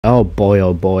Oh boy,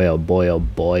 oh boy, oh boy, oh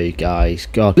boy, guys.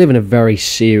 God, we live in a very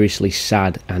seriously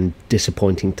sad and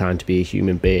disappointing time to be a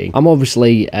human being. I'm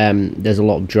obviously, there's a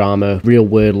lot of drama, real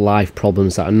world life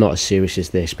problems that are not as serious as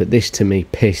this, but this to me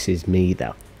pisses me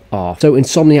though off. So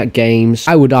Insomniac Games,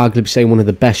 I would arguably say one of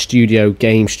the best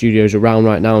game studios around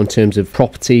right now in terms of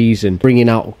properties and bringing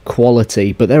out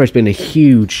quality, but there has been a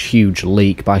huge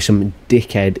leak by some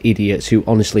dickhead idiots who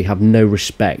honestly have no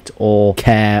respect or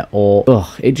care, or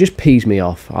it just pees me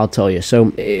off, I'll tell you.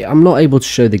 So I'm not able to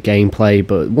show the gameplay,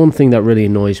 but one thing that really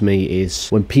annoys me is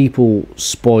when people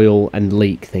spoil and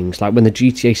leak things. Like when the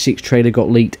GTA 6 trailer got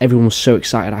leaked, everyone was so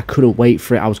excited, I couldn't wait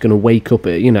for it, I was going to wake up,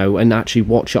 and actually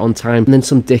watch it on time, and then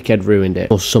some dickhead ruined it,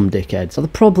 or some dickhead. So the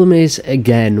problem is,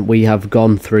 again, we have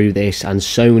gone through this, and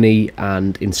Sony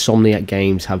and Insomniac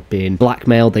Games have been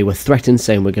blackmailed. They were threatened,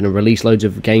 saying we're going to release loads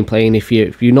of gameplay, and if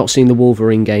you've not seen the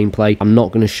Wolverine gameplay, I'm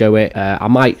not going to show it. I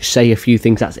might say a few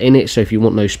things that's in it, so if you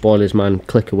want no spoilers, man,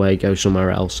 click away, go somewhere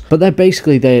else. But they're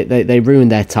basically, they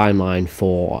ruined their timeline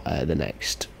for the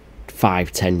next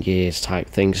 5-10 years type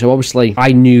thing. So obviously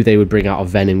I knew they would bring out a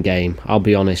Venom game. I'll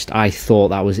be honest, I thought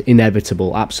that was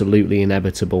inevitable, absolutely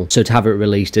inevitable. So to have it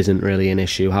released isn't really an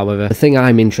issue. However, the thing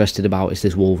I'm interested about is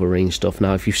this Wolverine stuff.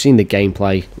 Now, if you've seen the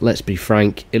gameplay, let's be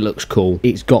frank, it looks cool,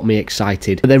 it's got me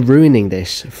excited, but they're ruining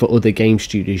this for other game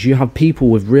studios. You have people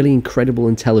with really incredible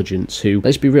intelligence who,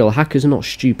 let's be real, hackers are not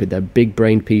stupid, they're big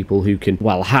brained people who can,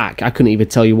 well, hack. I couldn't even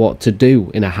tell you what to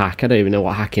do in a hack. I don't even know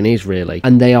what hacking is really,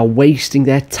 and they are wasting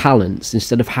their talent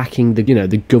instead of hacking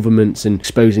the governments and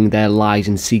exposing their lies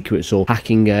and secrets, or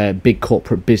hacking big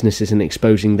corporate businesses and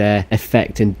exposing their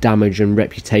effect and damage and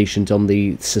reputations on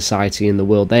the society and the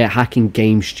world. They are hacking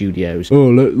game studios. Oh,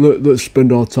 let's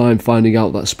spend our time finding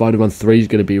out that Spider-Man 3 is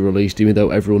going to be released, even though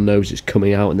everyone knows it's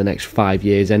coming out in the next 5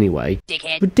 years anyway.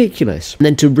 Dickhead. Ridiculous. And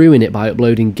then to ruin it by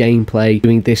uploading gameplay,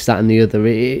 doing this, that and the other,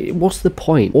 what's the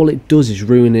point? All it does is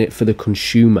ruin it for the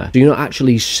consumer. So you're not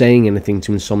actually saying anything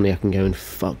to Insomniac and going,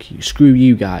 fuck you, screw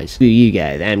you guys,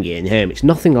 I'm getting home. It's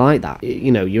nothing like that.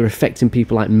 You're affecting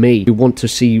people like me who want to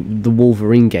see the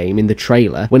Wolverine game in the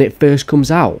trailer when it first comes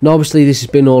out. Now obviously this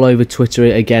has been all over Twitter.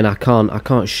 Again, I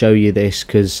can't show you this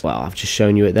because, well, I've just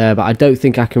shown you it there, but I don't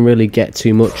think I can really get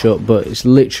too much up. But it's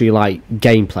literally like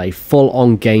gameplay, full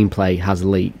on gameplay has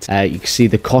leaked. You can see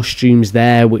the costumes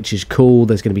there, which is cool.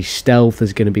 There's going to be stealth,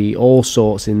 there's going to be all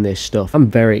sorts in this stuff.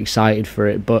 I'm very excited for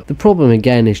it, but the problem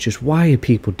again is just, why are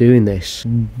people doing this?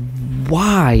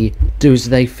 Why do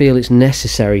they feel it's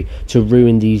necessary to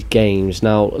ruin these games?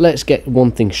 Now, let's get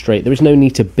one thing straight. There is no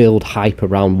need to build hype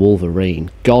around Wolverine.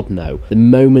 God, no. The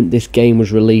moment this game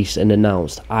was released and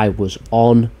announced, I was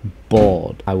on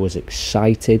board. I was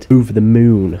excited, over the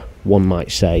moon, one might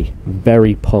say.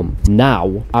 Very pumped.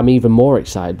 Now I'm even more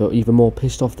excited, but even more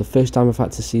pissed off. The first time I've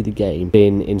had to see the game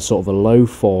been in sort of a low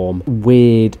form,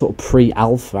 weird sort of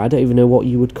pre-alpha. I don't even know what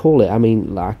you would call it. I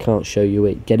mean, I can't show you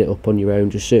it. Get it up on your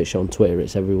own, just search it on Twitter,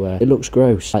 it's everywhere. It looks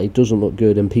gross, like, it doesn't look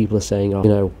good, and people are saying,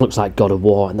 oh, looks like God of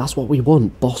War, and that's what we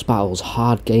want. Boss battles,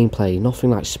 hard gameplay,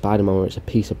 nothing like Spider-Man where it's a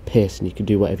piece of piss and you can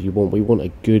do whatever you want. We want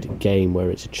a good game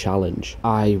where it's a challenge.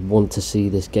 I want to see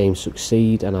this game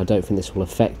succeed, and I don't think this will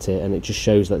affect it. And it just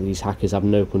shows that these hackers have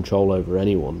no control over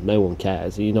anyone. No one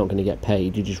cares. You're not going to get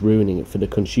paid, you're just ruining it for the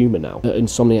consumer now.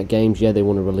 Insomniac Games, yeah, they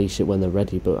want to release it when they're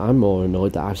ready, but I'm more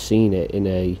annoyed that I've seen it in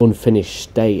a unfinished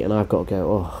state and I've got to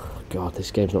go, oh God,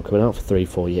 this game's not coming out for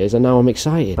 3-4 years, and now I'm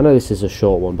excited. I know this is a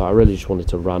short one, but I really just wanted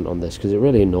to rant on this because it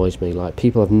really annoys me. Like,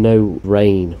 people have no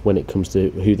reign when it comes to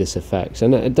who this affects,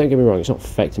 and don't get me wrong, it's not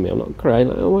affecting me. I'm not crying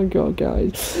like, oh my God,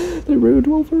 guys, they ruined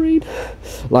Wolverine.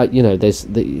 Like,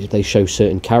 they show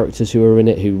certain characters who are in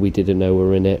it who we didn't know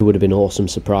were in it, who would have been awesome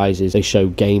surprises. They show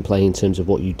gameplay in terms of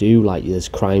what you do, like there's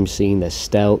crime scene, there's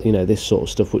stealth, this sort of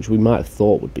stuff which we might have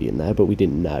thought would be in there, but we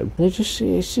didn't know. And it's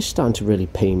just starting to really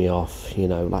pee me off.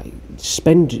 Like,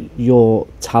 spend your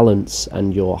talents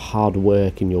and your hard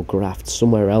work and your graft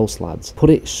somewhere else, lads.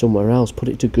 Put it somewhere else, put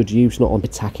it to good use, not on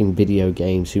attacking video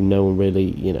games who no one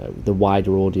really, the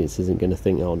wider audience isn't going to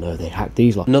think, oh no, they hacked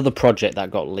these lot. Another project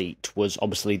that got leaked was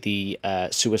obviously the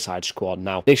Suicide Squad.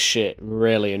 Now, this shit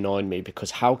really annoyed me because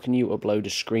how can you upload a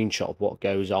screenshot of what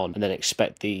goes on and then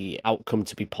expect the outcome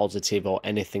to be positive or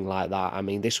anything like that? I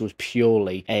mean, this was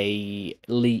purely a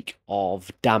leak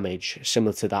of damage,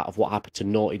 similar to that of what happened to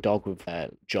Naughty Dog with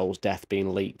Joel's death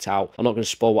being leaked out. I'm not going to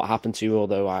spoil what happened to you,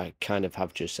 although I kind of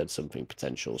have just said something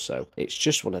potential. So it's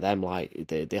just one of them, like,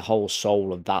 the whole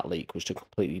soul of that leak was to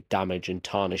completely damage and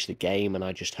tarnish the game, and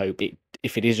I just hope it,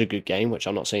 if it is a good game, which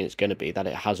I'm not saying it's going to be, that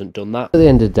it hasn't done that. At the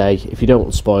end of the day, if you don't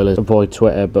want spoilers, avoid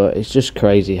Twitter, but it's just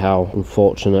crazy how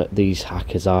unfortunate these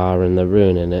hackers are, and they're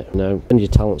ruining it. Spend your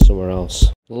talent somewhere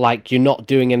else. Like, you're not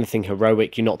doing anything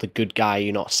heroic, you're not the good guy,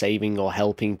 you're not saving or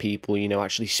helping people, you know,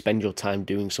 actually spend your time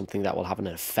doing something that will have an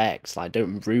effect. Like,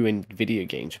 don't ruin video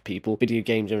games for people. Video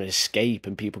games are an escape,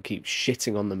 and people keep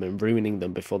shitting on them and ruining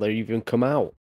them before they even come out.